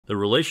The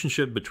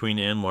relationship between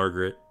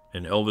Ann-Margret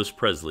and Elvis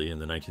Presley in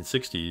the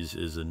 1960s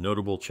is a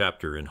notable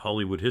chapter in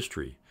Hollywood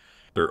history.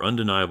 Their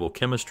undeniable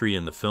chemistry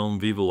in the film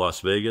Viva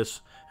Las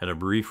Vegas and a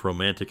brief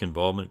romantic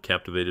involvement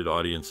captivated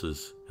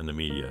audiences and the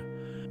media.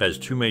 As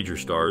two major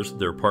stars,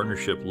 their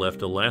partnership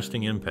left a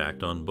lasting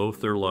impact on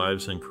both their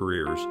lives and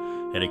careers,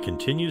 and it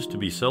continues to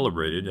be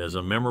celebrated as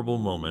a memorable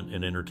moment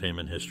in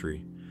entertainment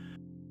history.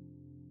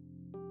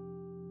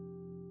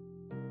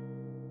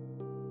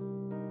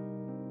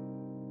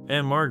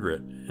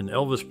 Ann-Margret and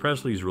Elvis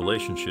Presley's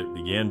relationship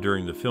began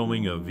during the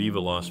filming of Viva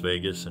Las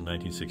Vegas in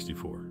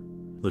 1964.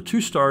 The two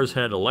stars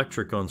had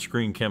electric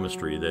on-screen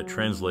chemistry that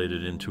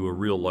translated into a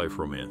real-life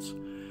romance.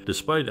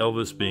 Despite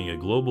Elvis being a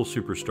global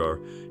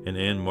superstar and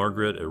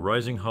Ann-Margret a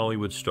rising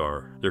Hollywood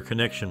star, their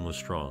connection was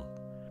strong.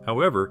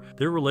 However,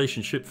 their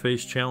relationship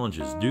faced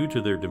challenges due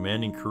to their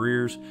demanding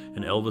careers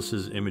and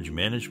Elvis's image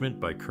management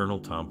by Colonel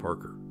Tom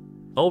Parker.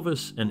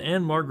 Elvis and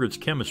Ann-Margret's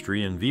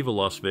chemistry in Viva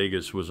Las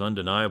Vegas was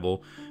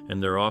undeniable,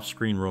 and their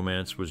off-screen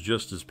romance was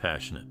just as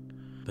passionate.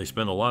 They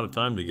spent a lot of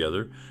time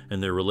together,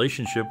 and their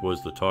relationship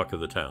was the talk of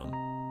the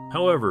town.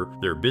 However,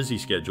 their busy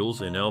schedules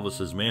and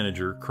Elvis's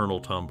manager, Colonel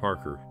Tom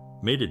Parker,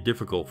 made it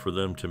difficult for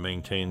them to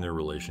maintain their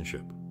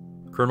relationship.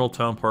 Colonel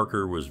Tom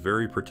Parker was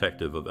very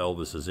protective of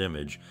Elvis's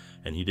image,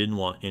 and he didn't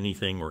want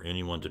anything or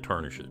anyone to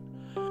tarnish it.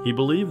 He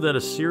believed that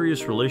a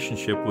serious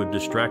relationship would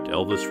distract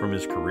Elvis from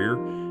his career,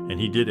 and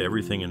he did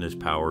everything in his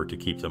power to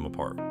keep them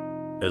apart.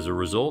 As a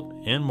result,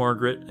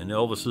 Ann-Margret and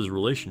Elvis's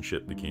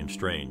relationship became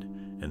strained,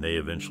 and they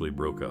eventually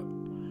broke up.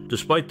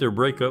 Despite their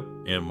breakup,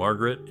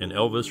 Ann-Margret and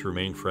Elvis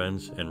remained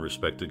friends and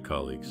respected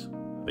colleagues.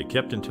 They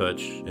kept in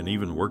touch and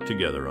even worked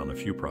together on a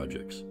few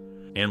projects.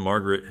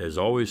 Ann-Margret has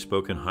always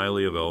spoken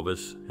highly of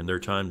Elvis and their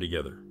time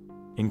together.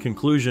 In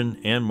conclusion,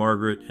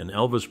 Ann-Margret and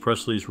Elvis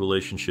Presley's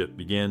relationship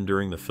began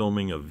during the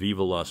filming of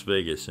Viva Las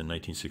Vegas in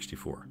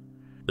 1964.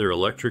 Their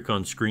electric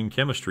on-screen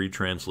chemistry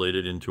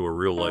translated into a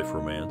real-life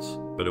romance,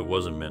 but it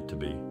wasn't meant to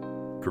be.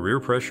 Career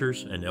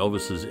pressures and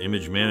Elvis's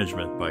image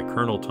management by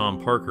Colonel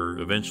Tom Parker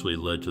eventually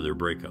led to their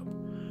breakup.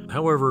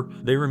 However,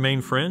 they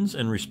remained friends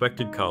and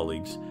respected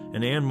colleagues,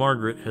 and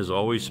Ann-Margret has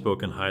always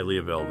spoken highly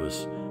of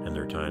Elvis and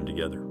their time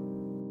together.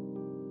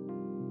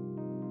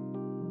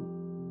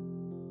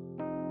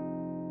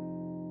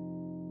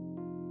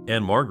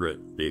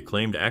 Ann-Margret, the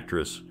acclaimed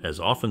actress, has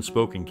often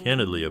spoken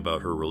candidly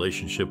about her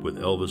relationship with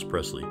Elvis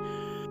Presley.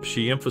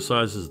 She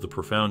emphasizes the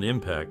profound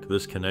impact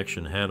this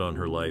connection had on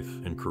her life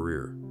and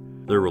career.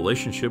 Their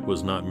relationship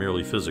was not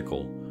merely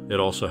physical, it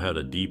also had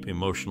a deep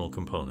emotional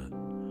component.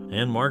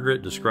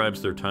 Ann-Margret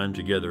describes their time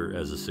together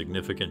as a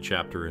significant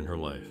chapter in her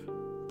life.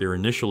 Their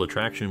initial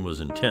attraction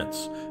was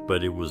intense,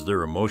 but it was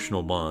their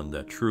emotional bond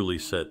that truly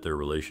set their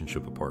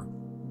relationship apart.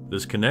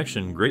 This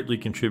connection greatly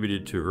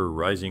contributed to her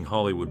rising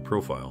Hollywood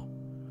profile.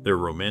 Their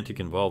romantic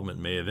involvement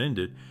may have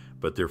ended,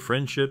 but their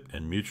friendship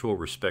and mutual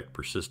respect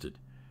persisted.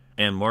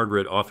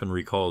 Ann-Margret often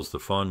recalls the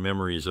fond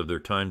memories of their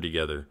time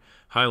together,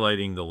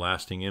 highlighting the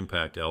lasting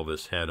impact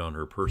Elvis had on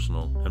her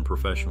personal and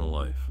professional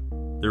life.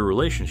 Their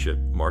relationship,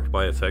 marked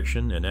by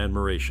affection and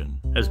admiration,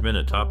 has been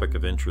a topic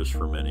of interest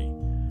for many.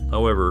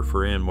 However,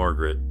 for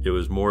Ann-Margret, it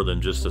was more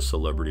than just a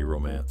celebrity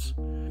romance.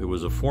 It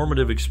was a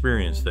formative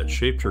experience that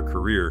shaped her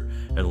career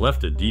and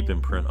left a deep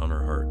imprint on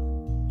her heart.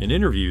 In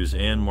interviews,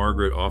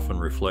 Ann-Margret often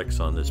reflects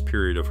on this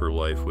period of her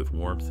life with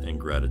warmth and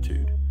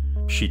gratitude.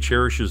 She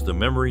cherishes the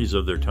memories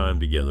of their time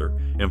together,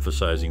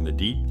 emphasizing the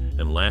deep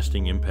and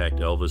lasting impact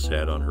Elvis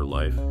had on her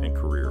life and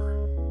career.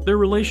 Their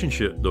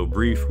relationship, though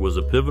brief, was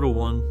a pivotal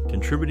one,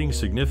 contributing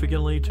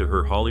significantly to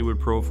her Hollywood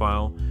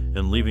profile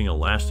and leaving a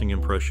lasting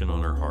impression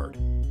on her heart.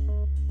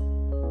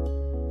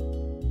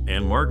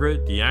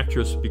 Ann-Margret, the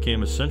actress,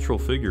 became a central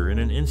figure in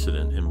an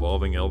incident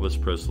involving Elvis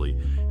Presley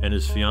and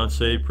his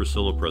fiancée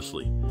Priscilla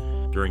Presley.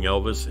 During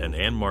Elvis and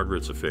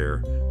Ann-Margret's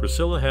affair,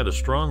 Priscilla had a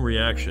strong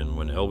reaction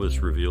when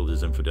Elvis revealed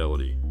his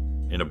infidelity.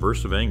 In a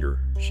burst of anger,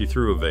 she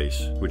threw a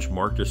vase, which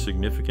marked a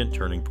significant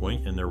turning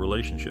point in their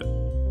relationship.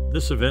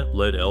 This event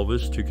led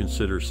Elvis to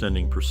consider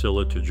sending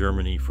Priscilla to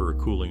Germany for a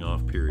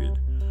cooling-off period.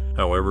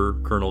 However,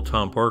 Colonel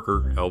Tom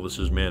Parker,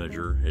 Elvis's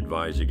manager,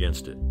 advised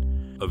against it.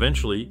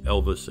 Eventually,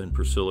 Elvis and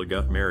Priscilla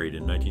got married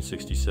in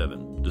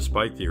 1967,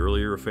 despite the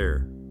earlier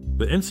affair.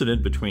 The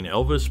incident between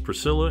Elvis,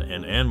 Priscilla,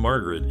 and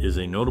Ann-Margret is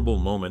a notable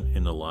moment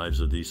in the lives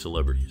of these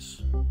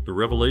celebrities. The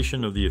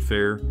revelation of the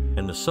affair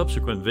and the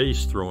subsequent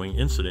vase-throwing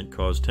incident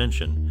caused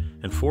tension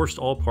and forced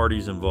all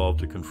parties involved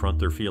to confront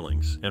their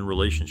feelings and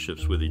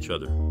relationships with each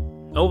other.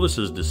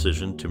 Elvis's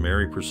decision to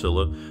marry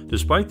Priscilla,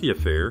 despite the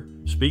affair,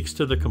 speaks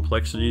to the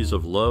complexities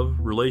of love,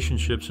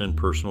 relationships, and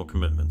personal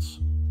commitments.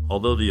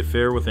 Although the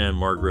affair with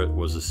Ann-Margret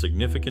was a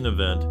significant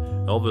event,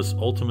 Elvis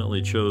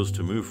ultimately chose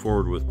to move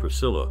forward with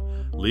Priscilla,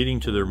 leading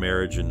to their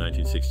marriage in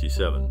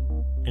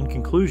 1967. In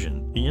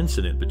conclusion, the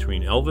incident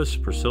between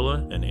Elvis,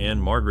 Priscilla, and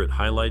Ann-Margret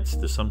highlights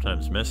the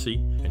sometimes messy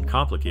and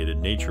complicated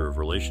nature of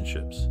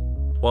relationships.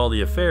 While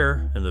the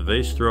affair and the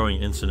vase-throwing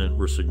incident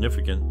were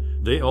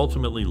significant, they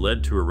ultimately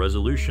led to a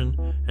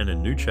resolution and a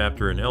new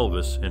chapter in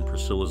Elvis and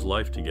Priscilla's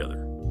life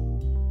together.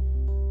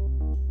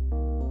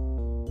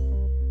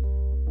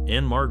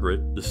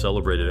 Ann-Margret, the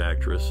celebrated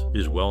actress,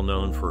 is well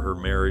known for her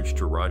marriage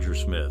to Roger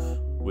Smith,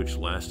 which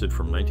lasted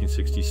from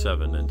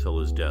 1967 until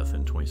his death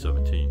in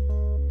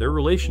 2017. Their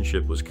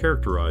relationship was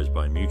characterized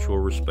by mutual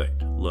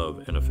respect,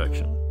 love, and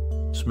affection.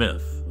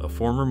 Smith, a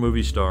former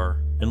movie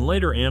star and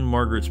later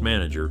Ann-Margret's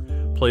manager,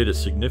 played a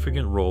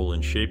significant role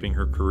in shaping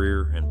her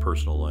career and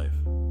personal life.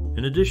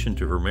 In addition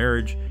to her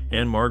marriage,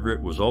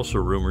 Ann-Margret was also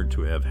rumored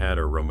to have had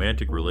a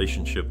romantic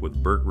relationship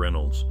with Burt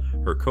Reynolds,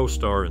 her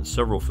co-star in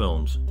several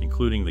films,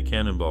 including The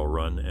Cannonball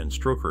Run and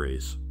Stroker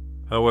Ace.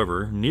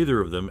 However, neither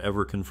of them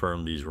ever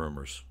confirmed these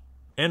rumors.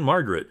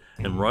 Ann-Margret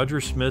and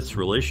Roger Smith's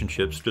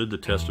relationship stood the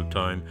test of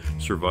time,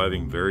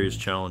 surviving various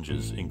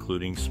challenges,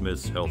 including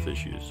Smith's health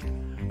issues.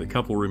 The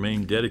couple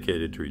remained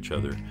dedicated to each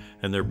other,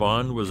 and their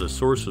bond was a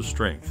source of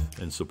strength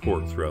and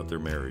support throughout their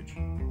marriage.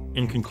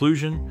 In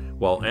conclusion,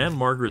 while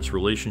Ann-Margret's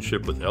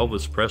relationship with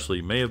Elvis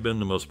Presley may have been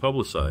the most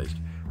publicized,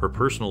 her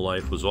personal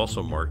life was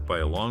also marked by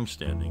a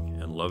long-standing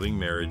and loving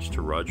marriage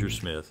to Roger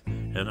Smith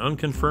and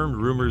unconfirmed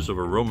rumors of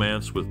a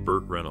romance with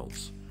Burt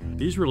Reynolds.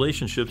 These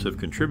relationships have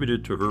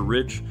contributed to her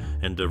rich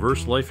and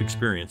diverse life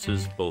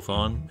experiences both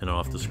on and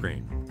off the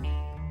screen.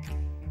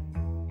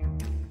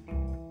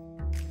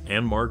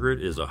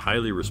 Ann-Margret is a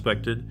highly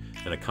respected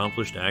and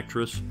accomplished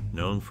actress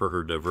known for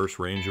her diverse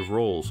range of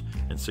roles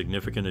and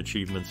significant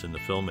achievements in the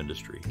film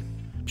industry.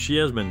 She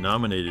has been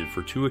nominated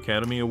for 2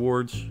 Academy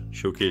Awards,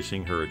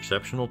 showcasing her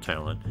exceptional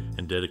talent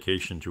and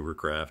dedication to her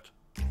craft.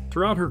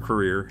 Throughout her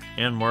career,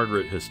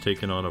 Ann-Margret has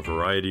taken on a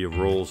variety of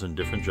roles in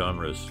different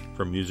genres,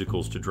 from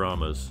musicals to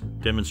dramas,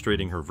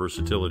 demonstrating her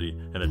versatility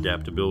and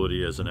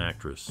adaptability as an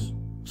actress.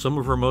 Some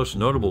of her most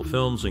notable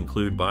films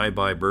include Bye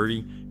Bye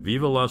Birdie,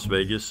 Viva Las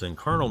Vegas, and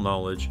Carnal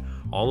Knowledge,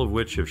 all of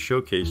which have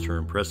showcased her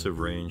impressive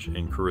range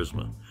and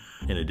charisma.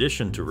 In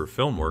addition to her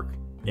film work,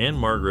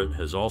 Ann-Margret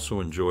has also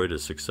enjoyed a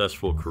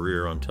successful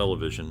career on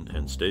television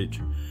and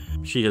stage.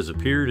 She has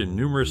appeared in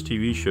numerous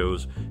TV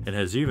shows and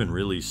has even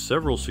released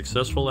several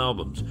successful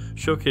albums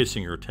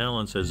showcasing her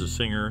talents as a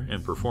singer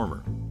and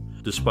performer.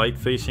 Despite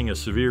facing a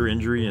severe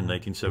injury in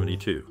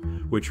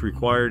 1972, which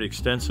required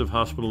extensive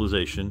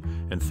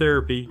hospitalization and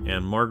therapy,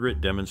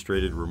 Ann-Margret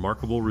demonstrated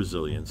remarkable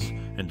resilience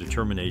and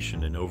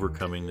determination in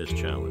overcoming this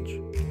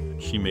challenge.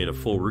 She made a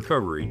full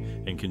recovery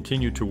and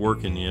continued to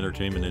work in the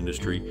entertainment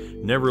industry,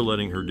 never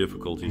letting her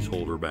difficulties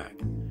hold her back.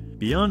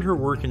 Beyond her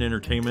work in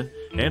entertainment,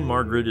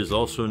 Ann-Margret is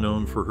also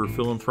known for her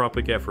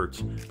philanthropic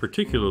efforts,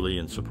 particularly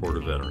in support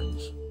of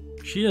veterans.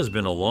 She has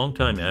been a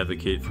longtime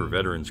advocate for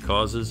veterans'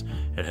 causes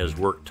and has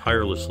worked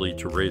tirelessly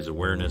to raise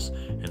awareness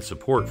and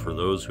support for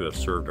those who have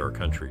served our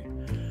country.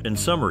 In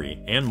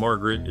summary,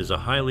 Ann-Margret is a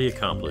highly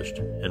accomplished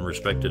and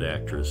respected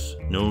actress,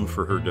 known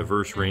for her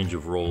diverse range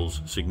of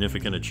roles,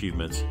 significant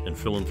achievements, and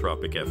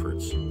philanthropic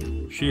efforts.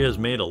 She has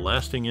made a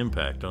lasting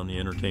impact on the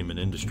entertainment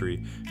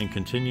industry and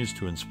continues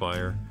to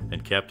inspire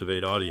and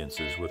captivate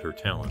audiences with her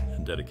talent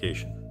and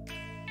dedication.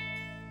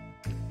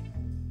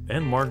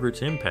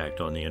 Ann-Margret's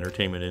impact on the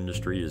entertainment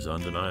industry is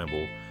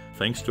undeniable,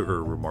 thanks to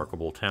her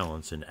remarkable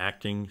talents in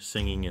acting,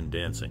 singing, and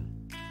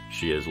dancing.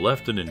 She has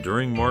left an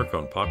enduring mark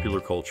on popular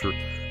culture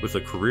with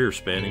a career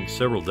spanning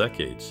several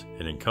decades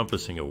and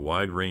encompassing a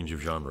wide range of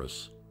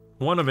genres.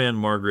 One of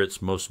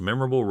Ann-Margret's most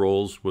memorable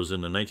roles was in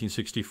the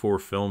 1964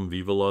 film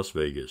Viva Las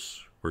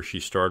Vegas, where she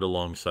starred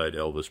alongside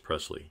Elvis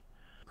Presley.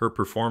 Her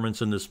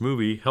performance in this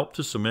movie helped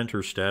to cement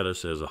her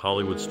status as a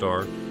Hollywood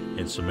star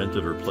and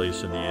cemented her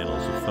place in the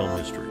annals of film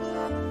history.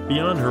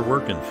 Beyond her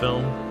work in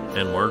film,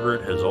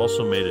 Ann-Margret has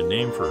also made a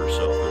name for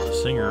herself as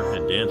a singer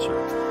and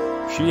dancer.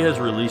 She has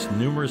released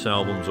numerous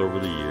albums over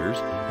the years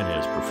and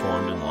has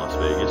performed in Las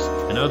Vegas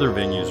and other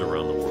venues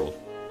around the world.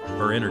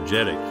 Her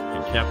energetic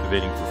and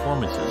captivating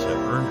performances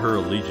have earned her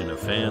a legion of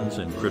fans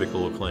and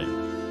critical acclaim.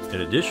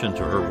 In addition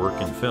to her work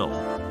in film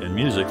and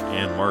music,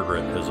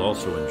 Ann-Margret has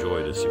also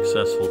enjoyed a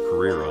successful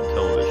career on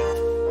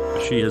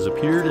television. She has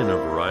appeared in a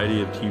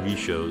variety of TV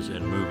shows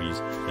and movies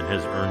and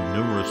has earned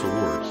numerous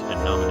awards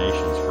and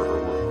nominations for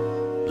her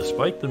work.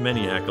 Despite the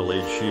many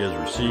accolades she has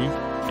received,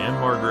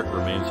 Ann-Margret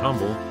remains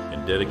humble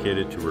and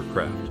dedicated to her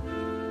craft.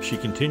 She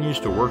continues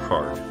to work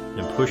hard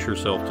and push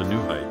herself to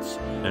new heights,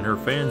 and her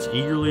fans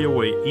eagerly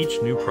await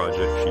each new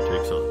project she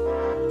takes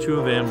on. 2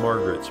 of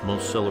Ann-Margret's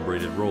most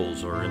celebrated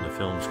roles are in the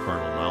films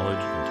Carnal Knowledge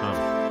and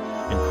Tommy.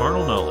 In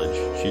Carnal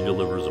Knowledge, she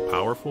delivers a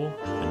powerful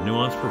and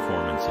nuanced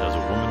performance as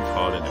a woman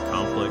caught in a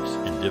complex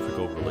and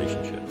difficult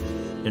relationship.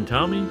 In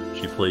Tommy,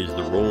 she plays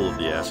the role of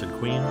the Acid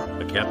Queen,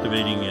 a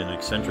captivating and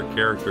eccentric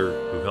character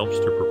who helps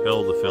to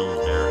propel the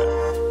film's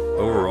narrative.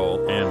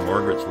 Overall,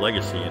 Ann-Margret's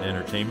legacy in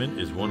entertainment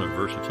is one of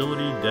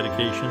versatility,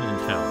 dedication, and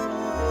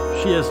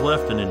talent. She has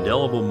left an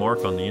indelible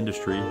mark on the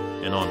industry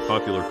and on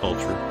popular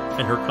culture,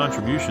 and her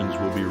contributions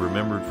will be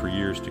remembered for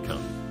years to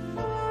come.